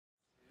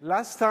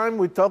Last time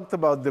we talked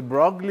about de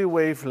Broglie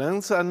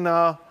wavelengths, and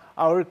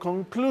our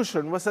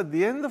conclusion was at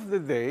the end of the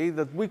day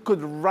that we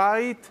could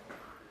write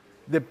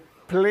the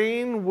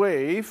plane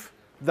wave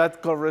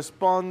that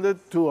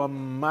corresponded to a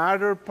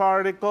matter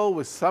particle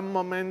with some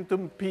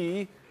momentum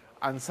p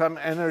and some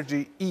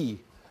energy E.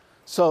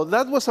 So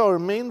that was our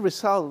main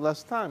result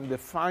last time, the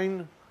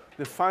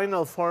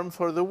final form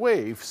for the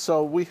wave.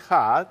 So we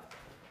had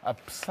a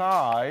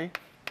psi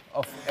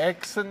of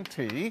x and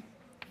t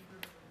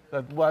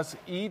that was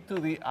e to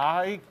the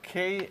I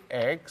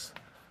kx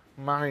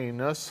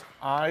minus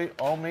I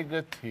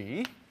omega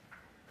t.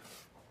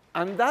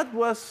 And that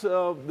was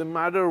the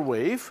matter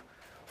wave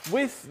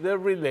with the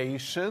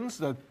relations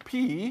that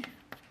p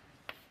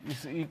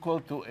is equal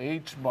to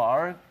h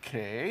bar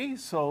k.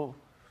 So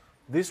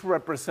this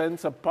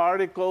represents a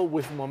particle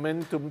with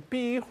momentum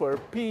p, where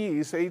p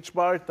is h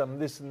bar times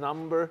this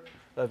number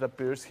that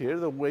appears here,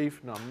 the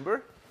wave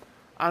number,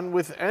 and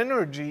with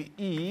energy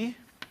E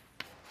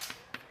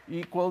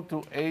equal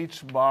to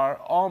h bar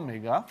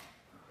omega,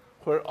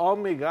 where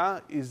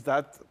omega is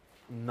that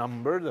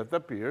number that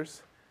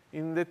appears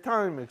in the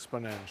time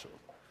exponential.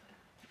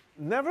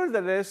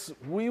 Nevertheless,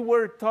 we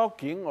were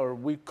talking, or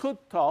we could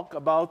talk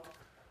about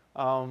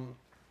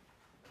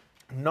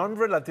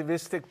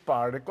non-relativistic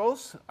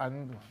particles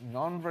and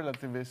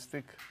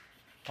non-relativistic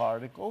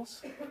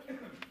particles.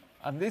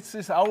 And this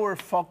is our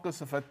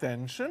focus of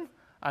attention.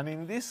 And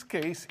in this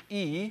case,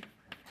 E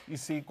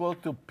is equal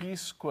to p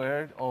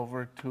squared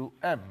over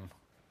 2m.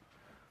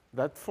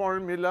 That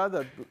formula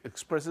that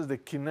expresses the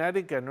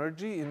kinetic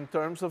energy in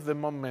terms of the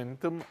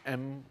momentum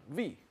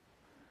mv.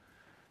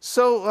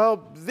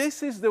 So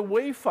this is the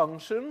wave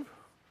function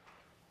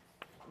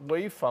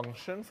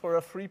for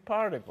a free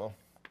particle.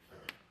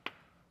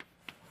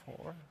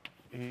 For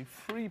a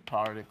free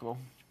particle.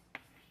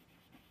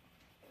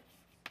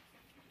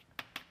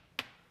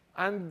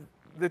 And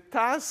the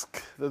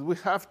task that we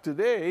have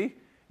today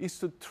is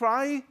to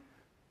try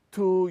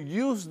to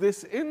use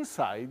this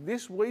insight,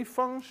 this wave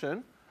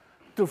function,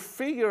 to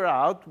figure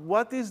out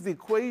what is the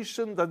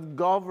equation that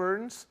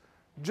governs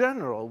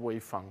general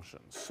wave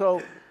functions.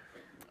 So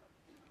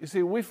you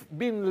see, we've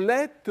been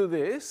led to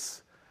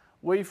this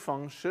wave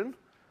function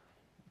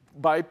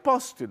by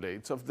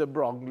postulates of de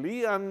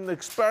Broglie and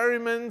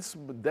experiments,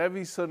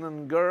 Davison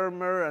and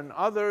Germer and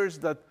others,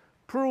 that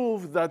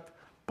prove that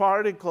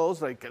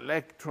particles like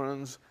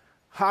electrons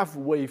have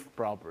wave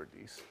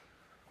properties.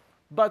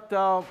 But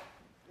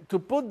to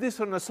put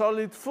this on a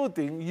solid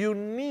footing, you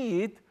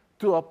need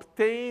to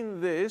obtain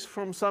this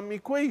from some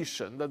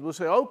equation that will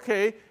say,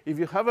 okay, if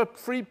you have a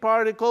free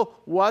particle,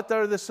 what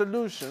are the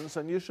solutions?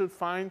 And you should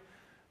find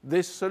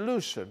this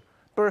solution.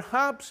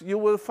 Perhaps you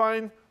will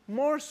find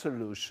more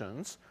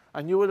solutions,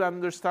 and you will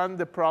understand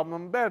the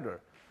problem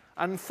better.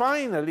 And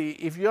finally,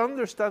 if you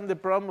understand the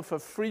problem of a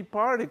free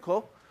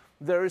particle,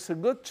 there is a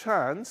good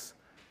chance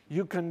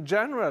you can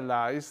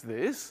generalize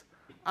this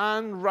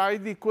and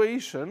write the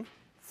equation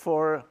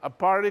for a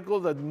particle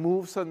that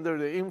moves under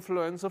the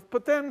influence of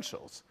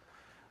potentials.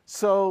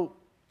 So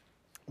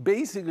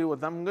basically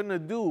what I'm going to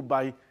do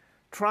by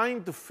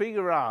trying to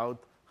figure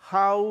out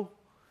how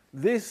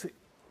this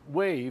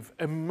wave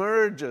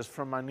emerges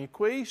from an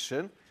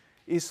equation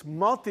is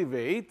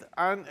motivate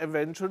and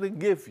eventually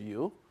give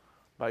you,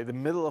 by the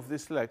middle of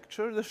this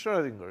lecture, the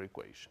Schrödinger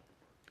equation.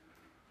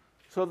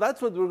 So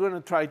that's what we're going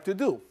to try to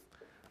do.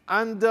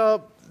 And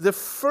the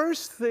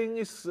first thing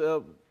is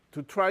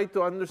to try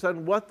to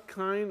understand what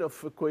kind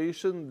of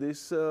equation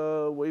this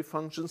wave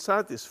function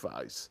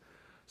satisfies.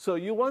 So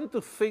you want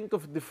to think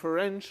of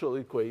differential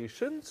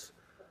equations,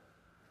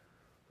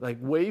 like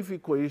wave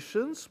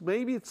equations.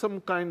 Maybe it's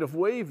some kind of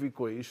wave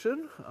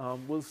equation.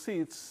 We'll see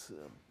it's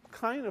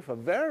kind of a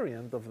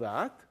variant of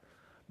that.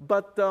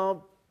 But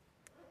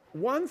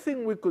one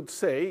thing we could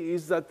say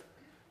is that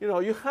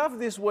you have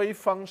this wave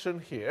function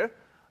here,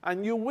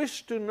 and you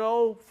wish to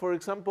know, for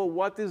example,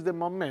 what is the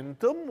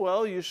momentum.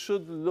 Well, you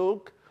should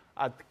look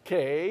at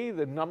k,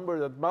 the number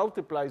that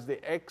multiplies the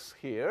x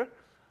here,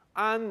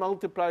 and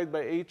multiply it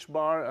by h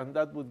bar, and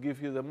that would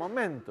give you the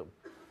momentum.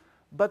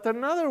 But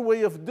another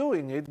way of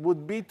doing it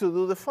would be to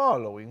do the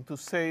following, to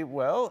say,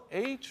 well,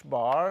 h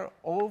bar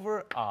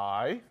over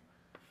I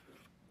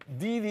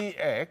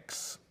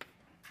ddx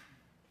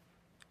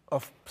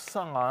of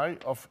psi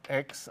of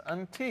x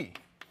and t.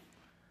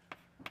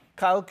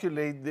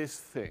 Calculate this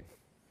thing.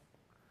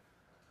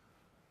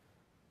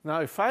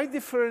 Now, if I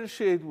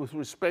differentiate with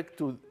respect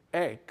to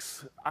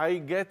x, I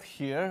get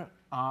here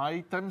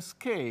I times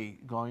k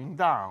going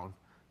down.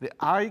 The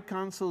I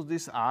cancels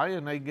this I,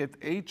 and I get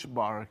h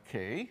bar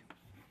k.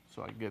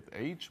 So I get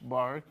h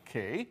bar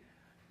k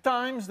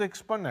times the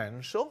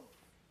exponential.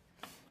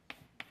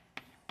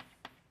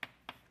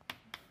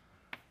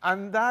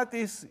 And that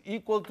is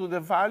equal to the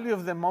value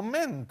of the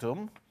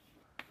momentum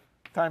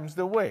times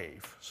the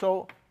wave.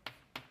 So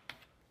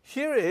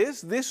here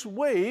is this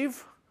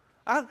wave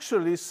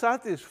actually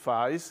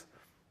satisfies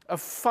a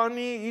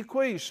funny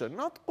equation.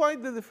 Not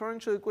quite the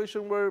differential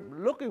equation we're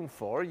looking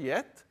for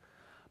yet,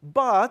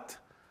 but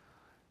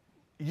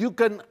you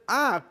can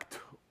act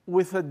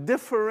with a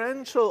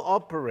differential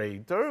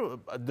operator.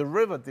 A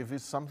derivative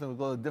is something we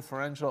call a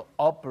differential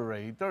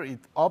operator. It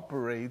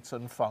operates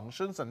on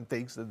functions and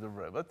takes the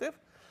derivative.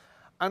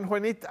 And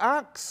when it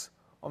acts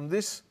on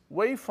this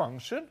wave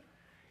function,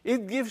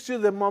 it gives you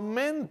the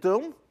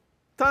momentum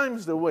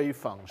times the wave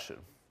function.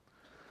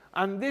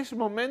 And this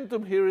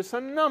momentum here is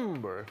a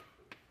number.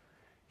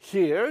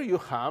 Here you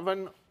have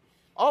an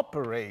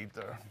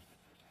operator.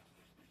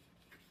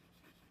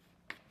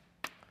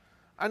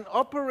 An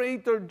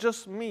operator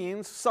just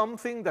means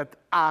something that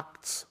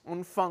acts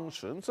on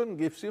functions and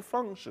gives you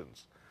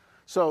functions.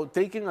 So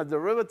taking a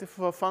derivative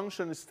of a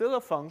function is still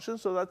a function,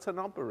 so that's an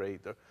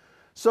operator.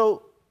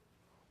 So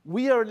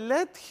we are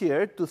led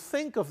here to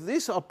think of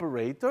this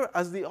operator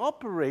as the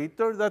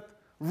operator that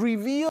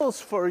reveals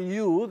for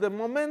you the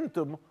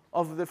momentum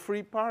of the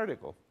free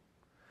particle.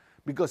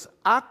 Because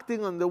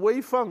acting on the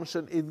wave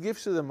function, it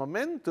gives you the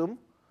momentum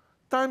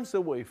times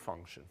the wave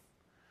function.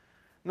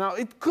 Now,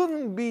 it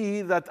couldn't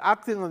be that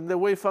acting on the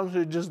wave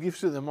function just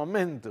gives you the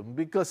momentum,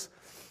 because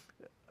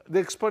the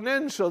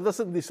exponential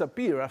doesn't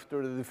disappear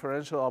after the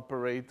differential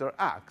operator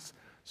acts.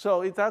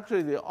 So it's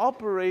actually the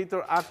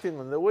operator acting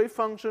on the wave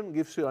function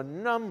gives you a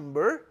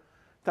number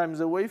times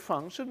the wave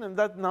function, and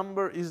that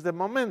number is the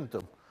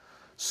momentum.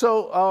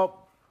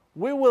 So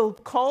we will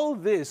call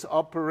this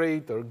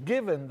operator,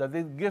 given that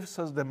it gives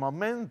us the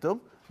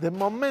momentum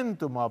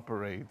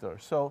operator.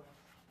 So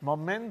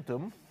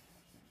momentum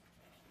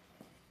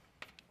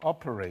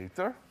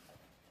operator.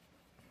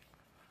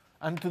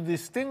 And to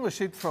distinguish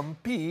it from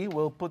P,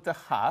 we'll put a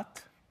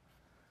hat,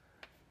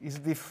 is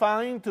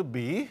defined to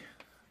be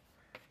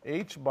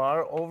h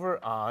bar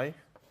over I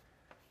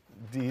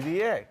d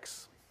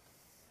dx.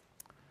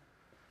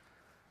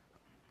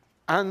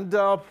 And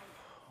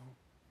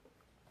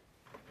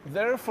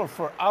therefore,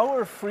 for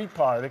our free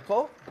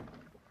particle,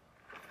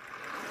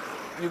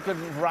 you can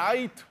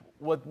write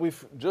what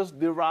we've just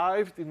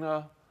derived in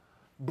a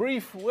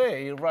brief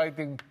way,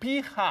 writing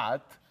P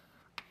hat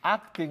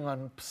acting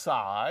on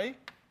psi,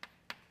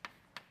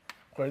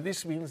 where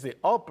this means the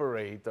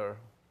operator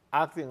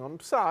acting on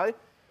psi,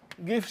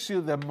 gives you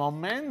the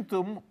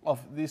momentum of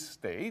this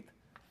state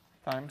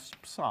times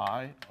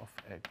psi of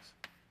x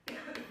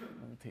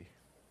and t.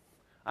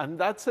 And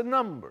that's a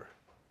number.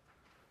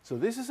 So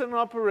this is an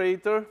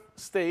operator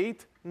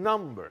state,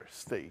 number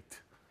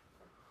state.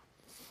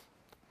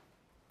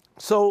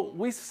 So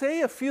we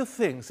say a few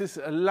things. It's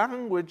a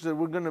language that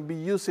we're going to be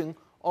using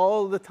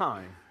all the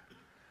time.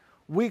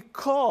 We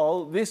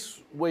call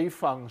this wave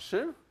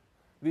function,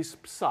 this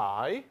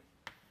psi,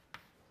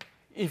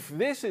 if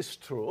this is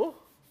true,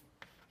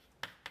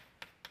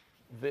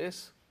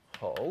 this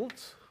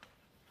holds,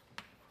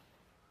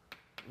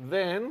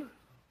 then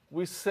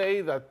we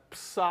say that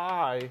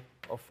psi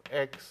of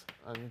x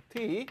and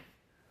t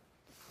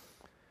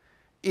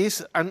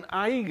is an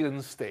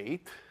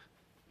eigenstate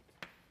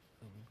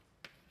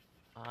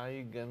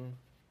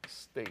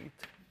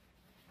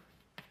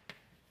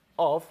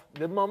of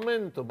the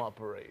momentum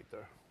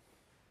operator.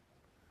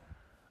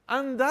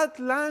 And that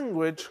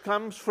language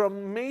comes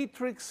from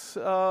matrix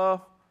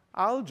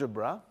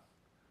algebra,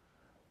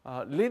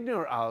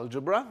 linear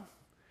algebra,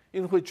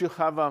 in which you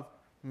have a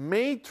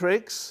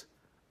matrix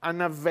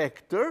and a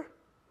vector.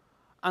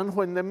 And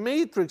when the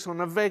matrix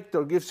on a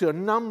vector gives you a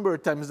number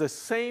times the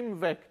same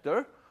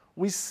vector,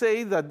 we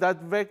say that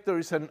that vector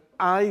is an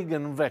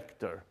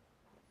eigenvector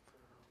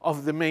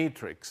of the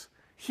matrix.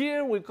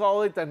 Here we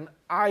call it an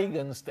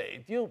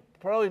eigenstate.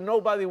 Probably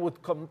nobody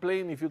would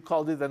complain if you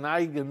called it an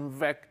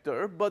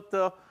eigenvector,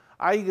 but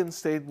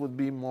eigenstate would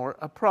be more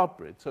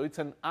appropriate. So it's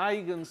an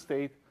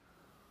eigenstate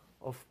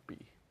of P.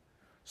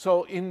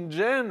 So in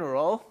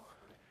general,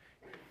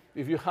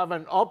 if you have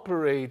an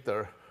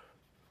operator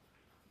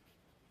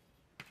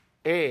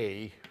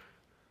A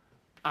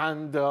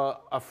and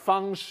a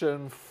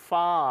function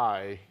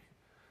phi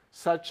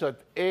such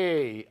that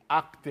A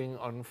acting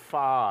on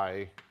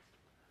phi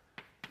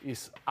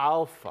is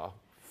alpha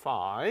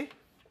phi,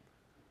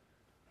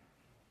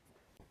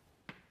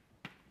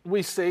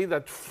 we say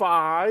that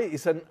phi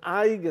is an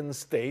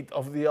eigenstate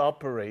of the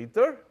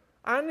operator,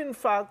 and in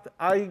fact,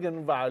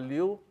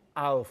 eigenvalue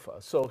alpha.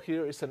 So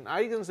here is an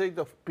eigenstate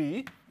of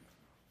P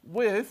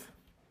with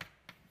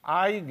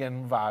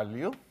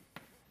eigenvalue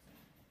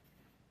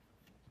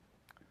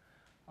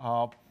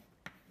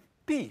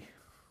P,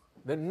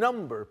 the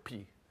number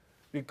P,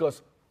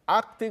 because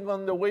acting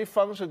on the wave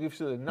function gives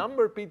you the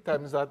number P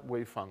times that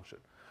wave function.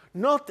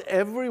 Not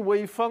every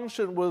wave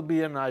function will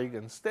be an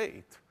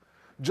eigenstate.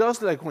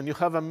 Just like when you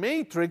have a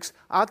matrix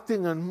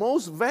acting on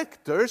most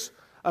vectors,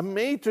 a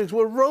matrix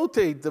will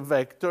rotate the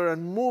vector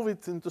and move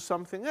it into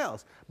something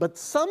else. But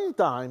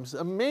sometimes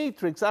a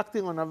matrix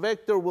acting on a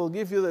vector will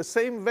give you the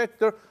same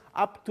vector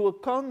up to a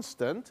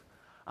constant,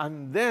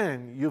 and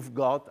then you've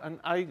got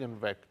an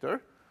eigenvector.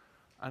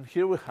 And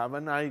here we have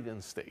an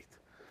eigenstate.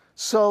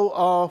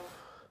 So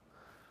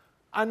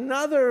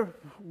another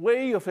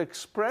way of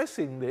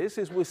expressing this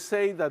is we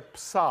say that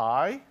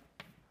psi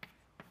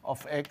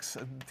of x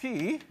and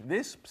t,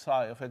 this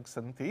psi of x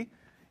and t,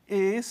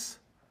 is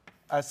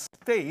a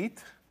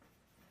state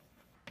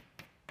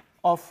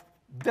of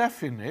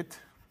definite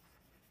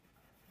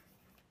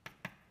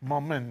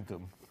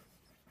momentum.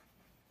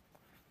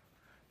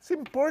 It's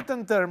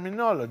important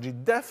terminology.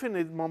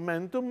 Definite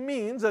momentum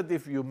means that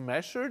if you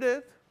measured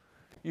it,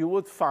 you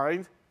would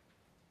find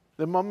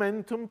the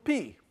momentum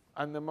p.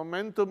 And the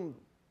momentum,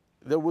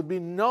 there would be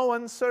no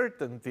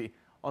uncertainty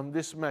on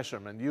this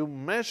measurement. You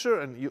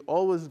measure and you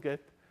always get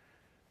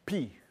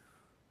p.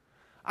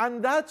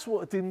 And that's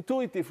what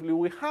intuitively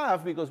we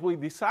have, because we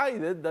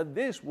decided that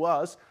this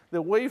was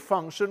the wave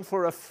function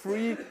for a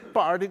free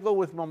particle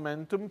with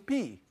momentum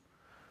p.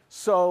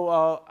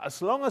 So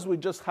as long as we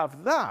just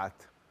have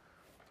that,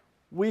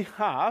 we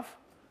have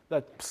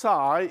that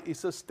psi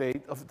is a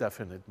state of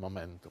definite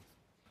momentum.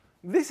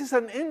 This is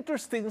an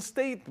interesting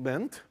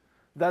statement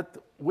that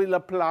will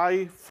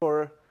apply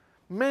for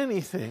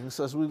many things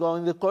as we go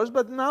in the course,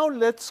 but now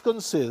let's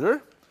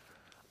consider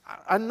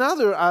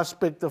another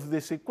aspect of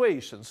this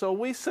equation. So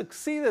we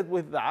succeeded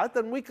with that,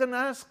 and we can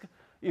ask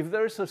if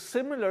there's a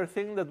similar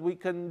thing that we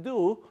can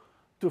do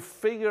to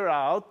figure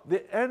out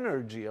the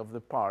energy of the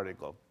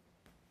particle.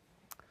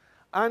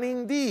 And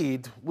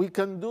indeed, we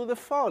can do the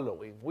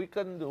following. We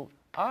can do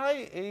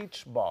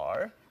IH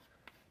bar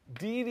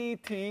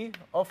ddt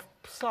of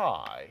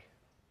psi.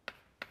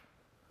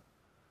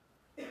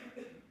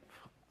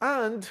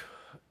 And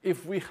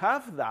if we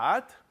have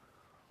that,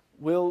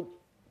 we'll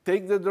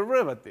take the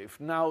derivative.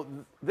 Now,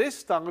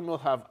 this time we'll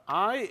have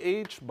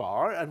IH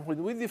bar, and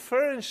when we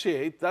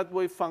differentiate that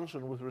wave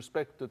function with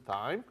respect to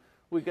time,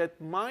 we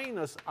get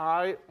minus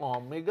I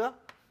omega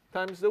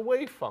times the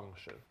wave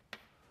function.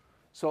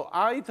 So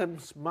I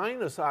times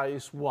minus I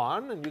is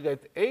 1, and you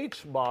get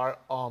h bar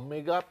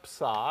omega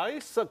psi,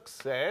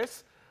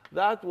 success.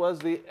 That was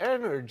the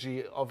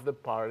energy of the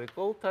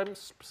particle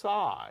times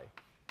psi.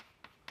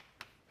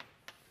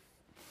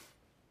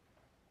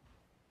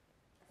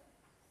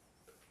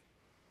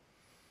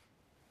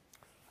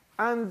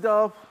 And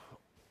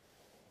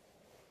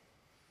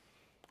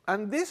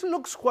this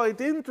looks quite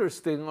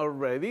interesting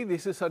already.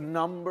 This is a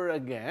number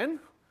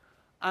again.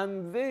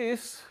 And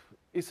this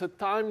is a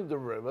time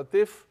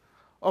derivative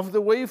of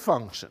the wave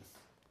function.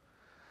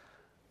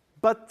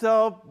 But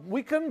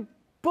we can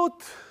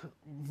put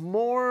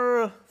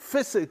more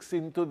physics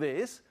into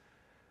this,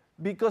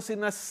 because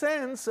in a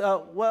sense,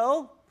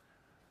 well,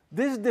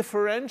 this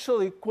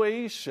differential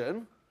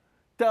equation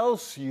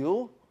tells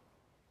you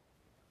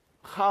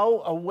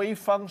how a wave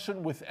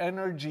function with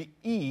energy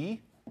E,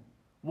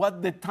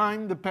 what the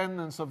time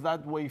dependence of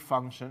that wave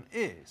function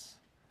is.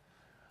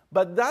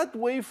 But that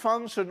wave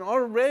function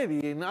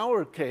already, in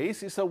our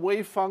case, is a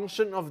wave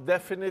function of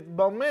definite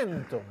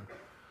momentum.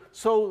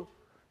 So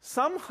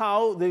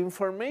somehow the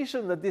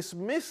information that is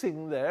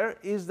missing there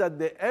is that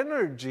the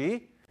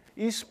energy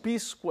is p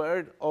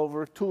squared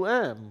over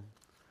 2m.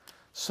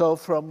 So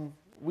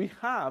we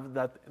have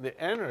that the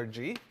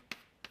energy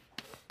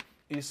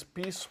is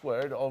p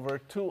squared over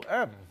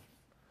 2m.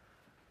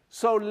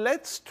 So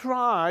let's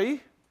try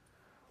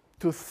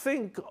to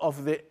think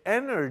of the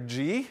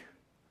energy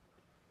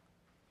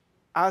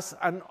as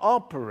an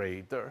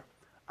operator.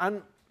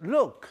 And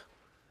look,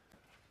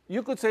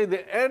 you could say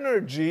the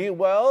energy,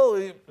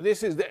 well,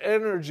 this is the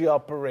energy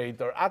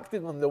operator.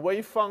 Acting on the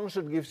wave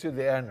function gives you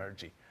the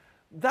energy.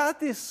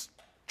 That is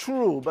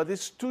true, but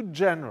it's too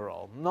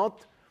general,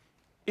 not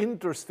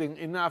interesting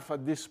enough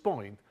at this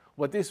point.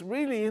 What is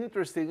really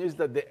interesting is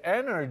that the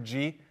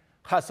energy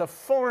has a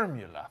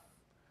formula,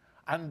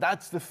 and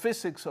that's the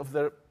physics of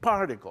the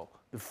particle.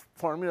 The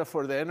formula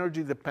for the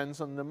energy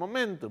depends on the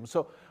momentum.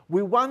 So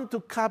we want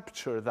to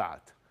capture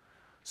that.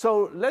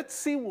 So let's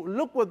see,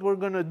 look what we're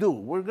going to do.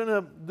 We're going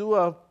to do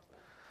a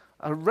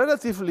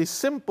relatively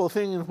simple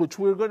thing in which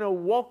we're going to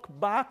walk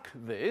back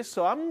this.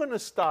 So I'm going to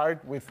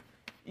start with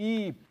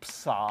E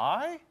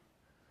psi,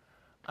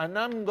 and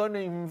I'm going to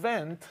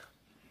invent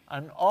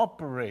an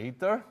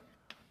operator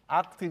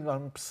acting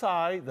on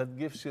psi that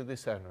gives you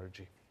this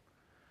energy.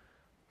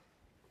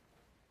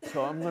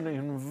 So I'm going to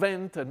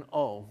invent an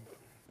O.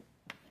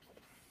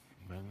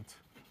 Invent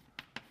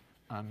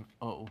an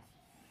O.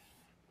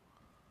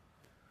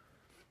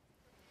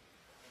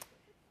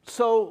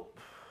 So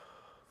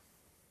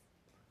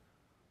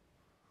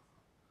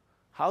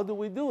how do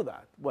we do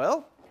that?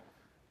 Well,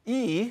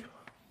 E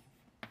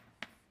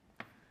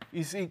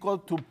is equal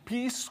to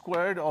p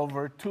squared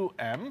over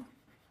 2m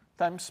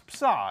times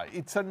psi.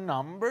 It's a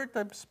number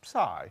times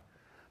psi.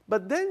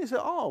 But then you say,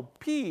 oh,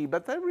 p,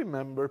 but I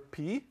remember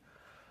p.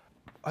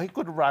 I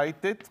could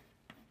write it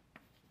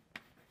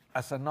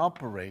as an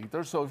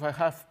operator. So if I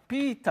have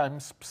p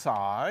times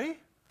psi,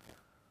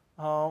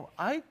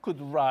 I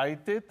could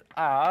write it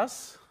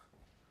as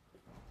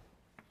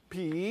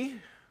p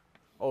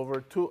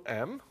over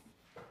 2m,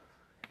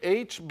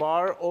 h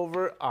bar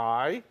over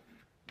I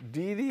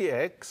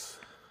ddx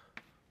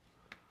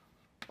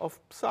of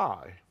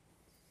psi.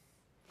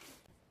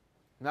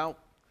 Now,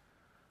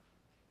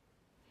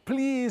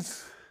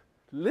 please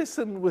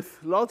listen with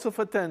lots of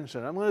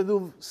attention. I'm going to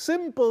do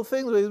simple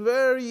things, but it's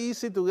very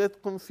easy to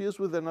get confused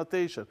with the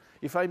notation.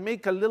 If I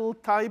make a little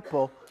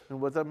typo in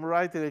what I'm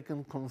writing, I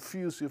can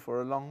confuse you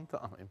for a long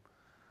time.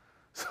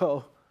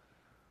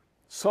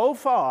 So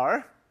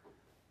far,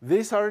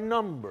 these are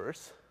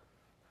numbers.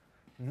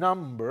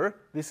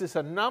 This is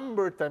a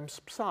number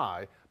times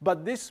psi.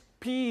 But this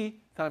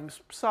p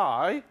times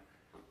psi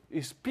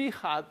is p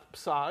hat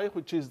psi,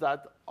 which is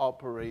that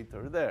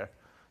operator there.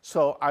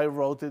 So I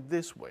wrote it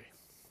this way.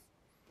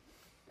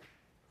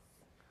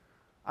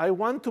 I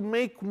want to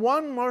make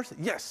one more.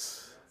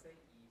 Yes?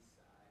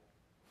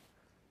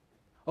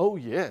 Oh,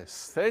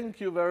 yes. Thank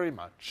you very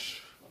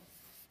much.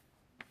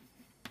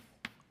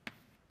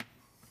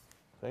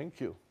 Thank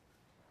you.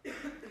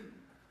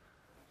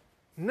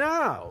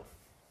 Now,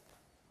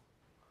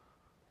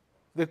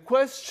 the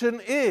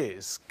question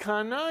is,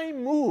 can I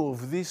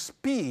move this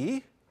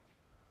p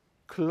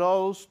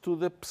close to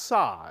the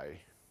psi?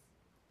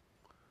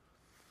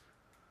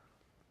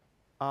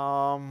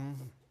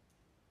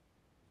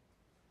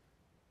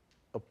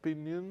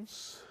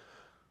 Opinions?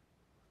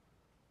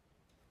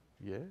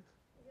 Yes?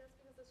 Yes,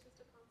 because it's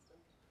just a constant.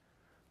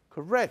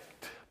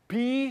 Correct.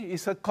 P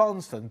is a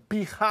constant.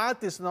 P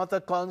hat is not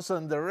a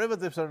constant.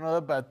 Derivatives are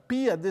not, but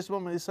P at this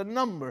moment is a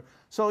number.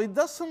 So it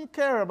doesn't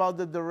care about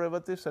the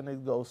derivatives, and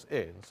it goes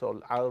in.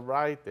 So I'll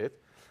write it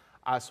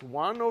as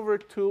 1 over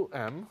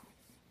 2m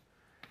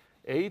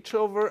h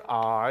over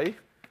I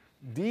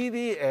d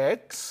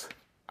dx,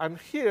 and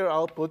here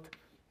I'll put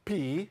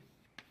P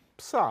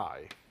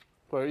psi.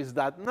 Where is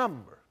that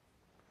number?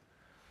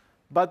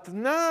 But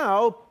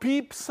now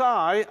P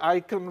psi, I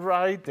can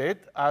write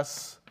it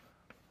as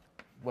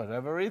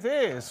whatever it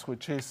is,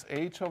 which is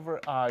h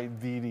over I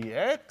d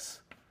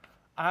dx,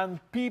 and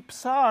P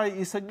psi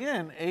is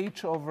again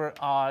h over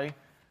I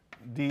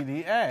d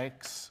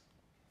dx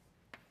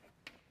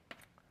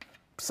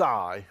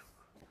psi.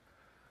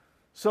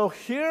 So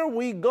here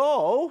we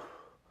go.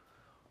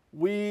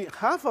 We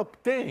have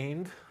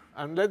obtained,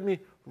 and let me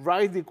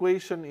write the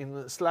equation in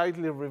a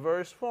slightly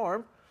reverse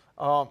form,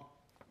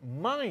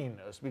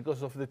 minus,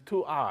 because of the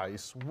two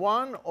i's,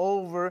 1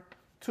 over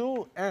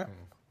 2m.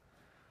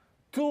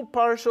 Two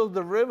partial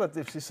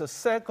derivatives is a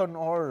second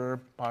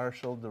order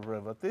partial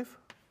derivative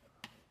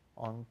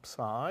on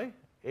psi,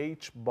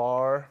 h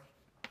bar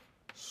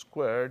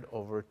squared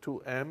over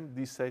 2m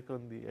d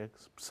second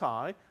dx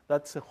psi,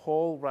 that's the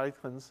whole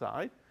right-hand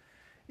side,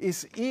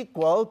 is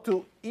equal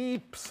to e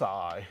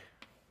psi.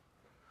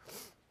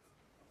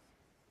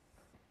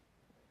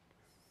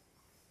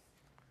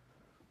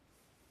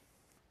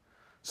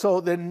 So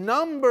the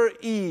number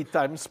e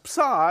times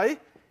psi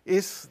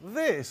is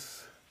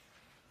this.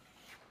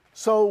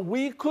 So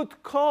we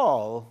could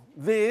call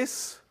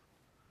this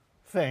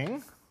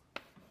thing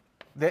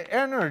the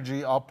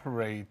energy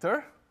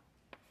operator.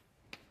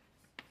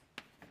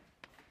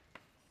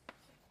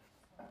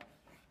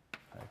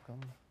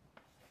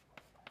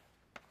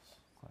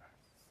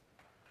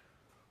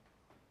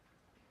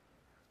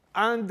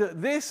 And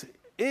this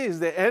is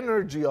the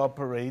energy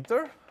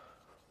operator.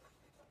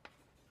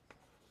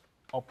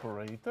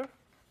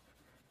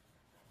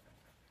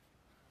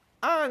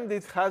 And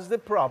it has the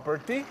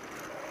property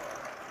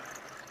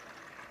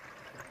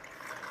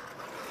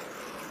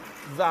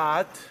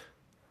that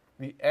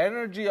the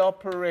energy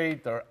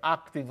operator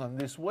acting on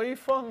this wave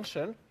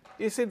function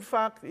is in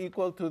fact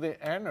equal to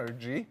the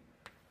energy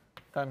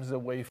times the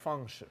wave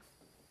function.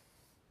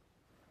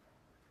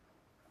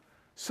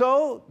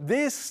 So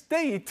this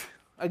state,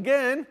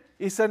 again,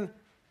 is an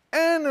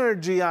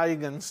energy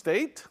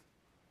eigenstate.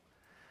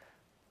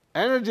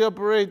 Energy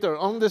operator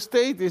on the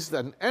state is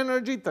an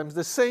energy times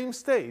the same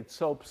state.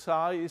 So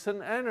psi is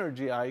an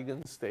energy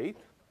eigenstate,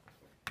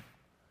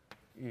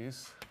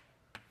 is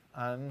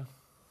an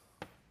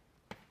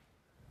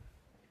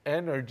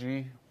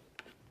energy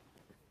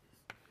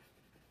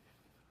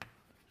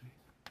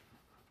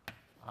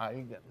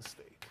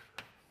eigenstate.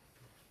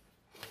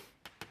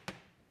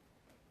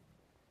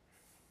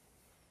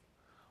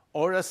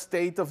 Or a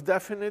state of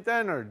definite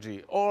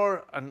energy,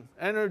 or an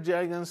energy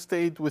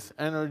eigenstate with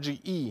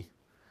energy E.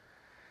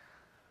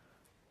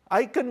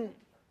 I can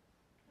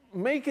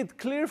make it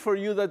clear for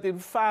you that, in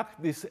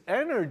fact, this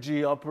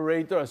energy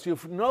operator, as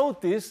you've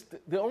noticed,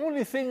 the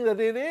only thing that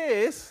it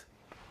is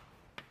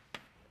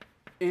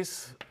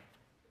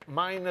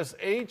minus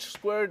h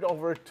squared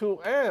over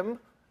 2m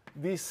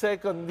d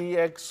second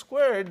dx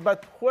squared.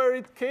 But where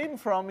it came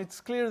from, it's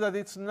clear that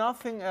it's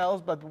nothing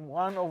else but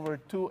 1 over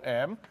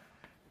 2m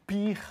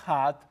p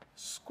hat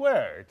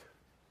squared.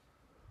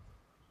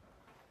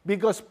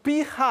 Because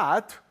p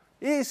hat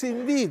is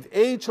indeed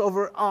h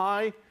over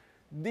I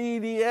d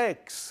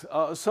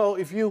dx. So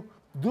if you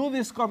do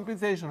this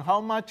computation,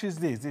 how much is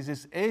this? This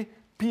is a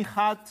p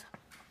hat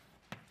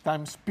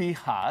times p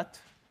hat.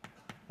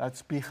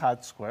 That's p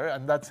hat squared.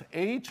 And that's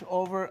h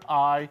over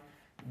I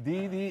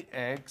d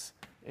dx,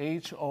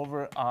 h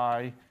over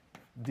I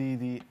d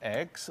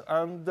dx.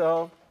 And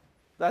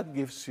that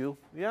gives you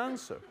the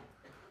answer.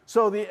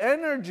 So the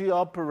energy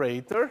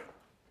operator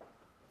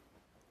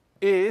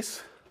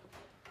is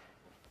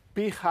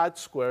p hat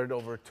squared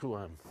over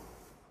 2m.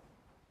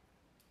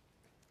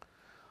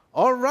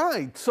 All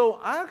right,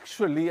 so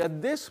actually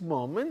at this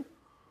moment,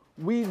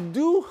 we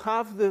do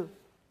have a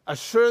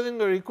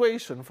Schrödinger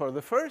equation for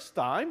the first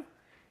time,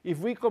 if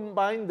we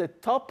combine the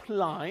top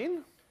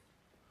line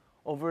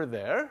over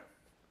there,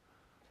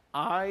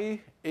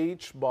 I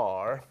h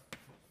bar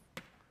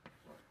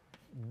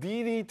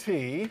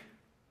ddt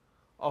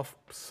of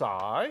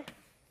psi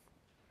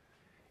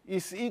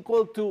is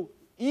equal to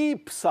e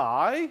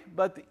psi,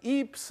 but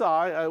e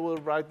psi I will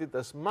write it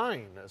as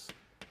minus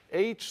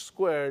h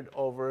squared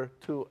over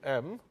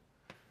 2m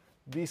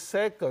d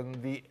second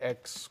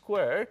dx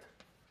squared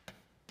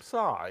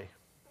psi.